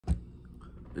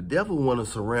The devil want to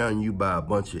surround you by a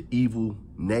bunch of evil,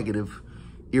 negative,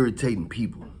 irritating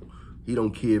people. He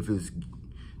don't care if it's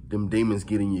them demons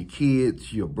getting your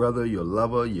kids, your brother, your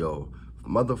lover, your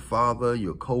mother, father,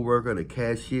 your co-worker, the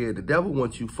cashier. The devil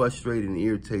wants you frustrated and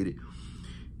irritated.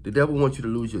 The devil wants you to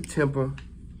lose your temper.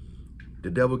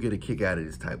 The devil get a kick out of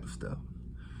this type of stuff.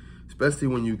 Especially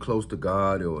when you're close to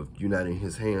God or if you're not in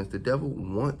his hands. The devil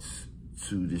wants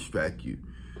to distract you.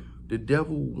 The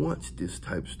devil wants this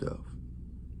type of stuff.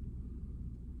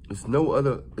 It's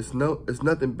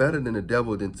nothing better than the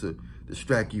devil than to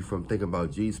distract you from thinking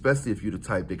about Jesus, especially if you're the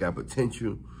type that got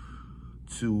potential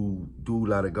to do a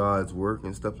lot of God's work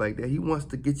and stuff like that. He wants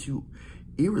to get you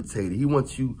irritated. He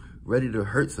wants you ready to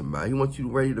hurt somebody. He wants you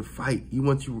ready to fight. He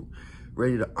wants you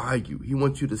ready to argue. He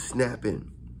wants you to snap in.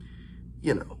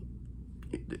 You know,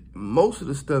 most of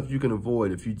the stuff you can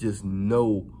avoid if you just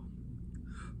know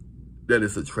that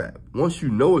it's a trap. Once you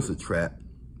know it's a trap,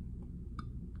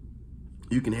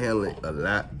 you can handle it a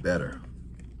lot better.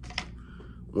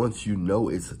 Once you know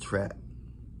it's a trap.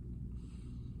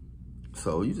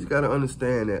 So you just got to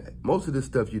understand that most of this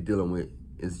stuff you're dealing with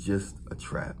is just a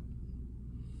trap.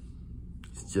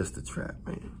 It's just a trap,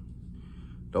 man.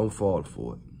 Don't fall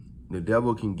for it. The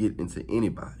devil can get into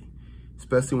anybody,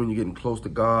 especially when you're getting close to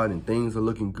God and things are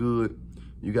looking good.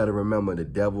 You got to remember the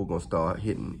devil going to start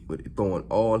throwing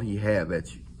all he have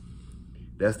at you.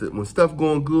 When stuff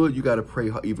going good, you got to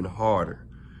pray even harder,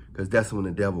 because that's when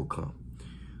the devil come.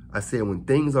 I said when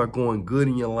things are going good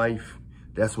in your life,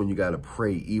 that's when you got to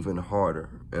pray even harder.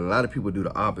 And a lot of people do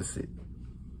the opposite.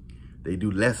 They do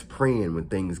less praying when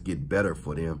things get better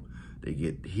for them. They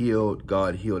get healed.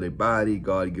 God heal their body.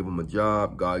 God give them a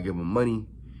job. God give them money.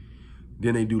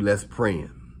 Then they do less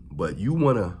praying. But you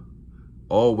want to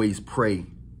always pray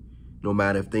no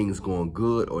matter if things going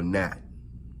good or not.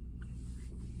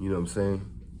 You know what I'm saying?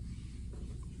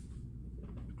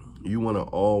 You want to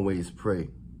always pray.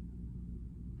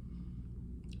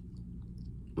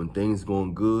 When things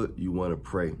going good, you want to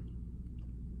pray.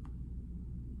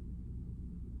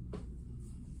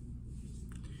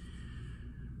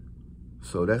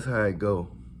 So that's how it go.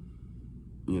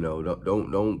 You know,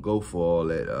 don't go for all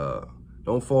that.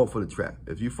 Don't fall for the trap.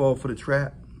 If you fall for the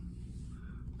trap,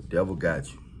 the devil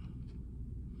got you.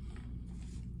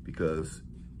 Because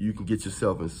you can get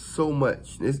yourself in so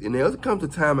much. And there comes a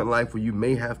time in life where you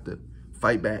may have to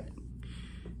fight back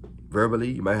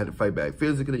verbally. You might have to fight back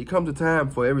physically. It comes a time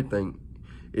for everything.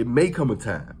 It may come a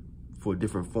time for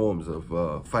different forms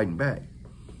of fighting back.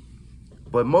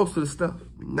 But most of the stuff,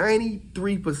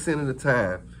 93% of the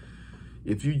time,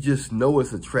 if you just know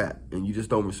it's a trap and you just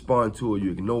don't respond to it,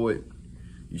 you ignore it,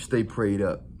 you stay prayed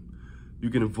up, you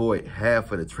can avoid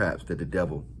half of the traps that the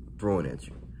devil throwing at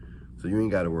you. So you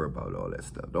ain't got to worry about all that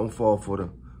stuff. Don't fall for the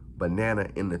banana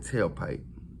in the tailpipe.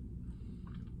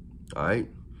 All right?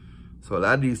 So a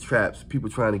lot of these traps, people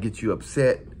trying to get you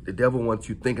upset. The devil wants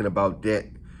you thinking about that.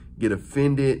 Get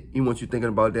offended. He wants you thinking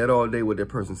about that all day, what that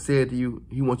person said to you.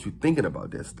 He wants you thinking about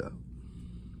that stuff.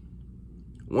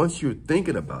 Once you're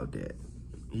thinking about that,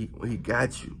 he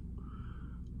got you.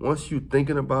 Once you're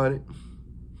thinking about it,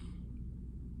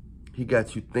 he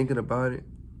got you thinking about it.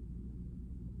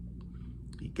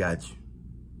 He got you.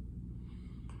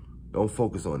 Don't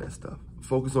focus on that stuff.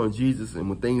 Focus on Jesus, and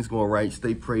when things going right,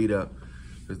 stay prayed up.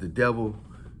 Because the devil,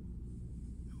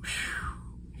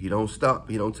 he don't stop.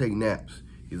 He don't take naps.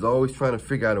 He's always trying to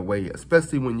figure out a way,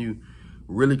 especially when you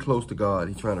really close to God.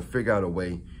 He's trying to figure out a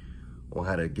way on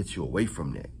how to get you away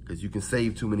from that, because you can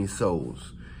save too many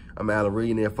souls. I'm Allan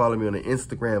Reallionaire. Follow me on the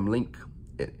Instagram link.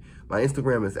 My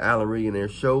Instagram is Allan Reallionaire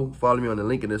Show. Follow me on the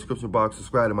link in the description box.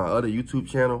 Subscribe to my other YouTube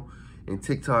channel and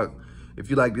TikTok. If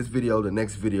you like this video, the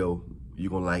next video you're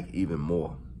going to like even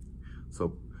more.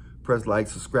 So press like,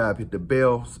 subscribe, hit the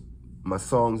bell. My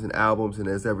songs and albums, and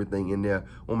there's everything in there.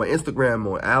 On my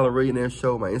Instagram, on Allan Reallionaire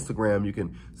Show, my Instagram, you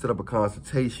can set up a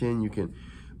consultation. You can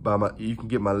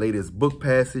get my latest book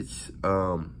passage.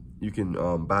 You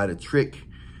can buy the trick,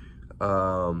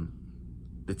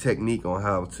 the technique on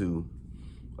how to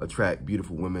attract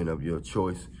beautiful women of your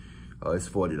choice. It's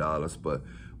 $40, but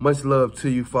much love to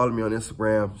you. Follow me on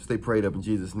Instagram. Stay prayed up in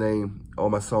Jesus' name. All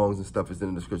my songs and stuff is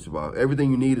in the description box.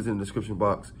 Everything you need is in the description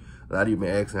box. A lot of you been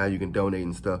asking how you can donate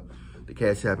and stuff. The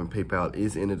Cash App and PayPal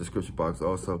is in the description box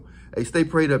also. Hey, stay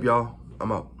prayed up, y'all.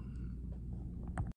 I'm out.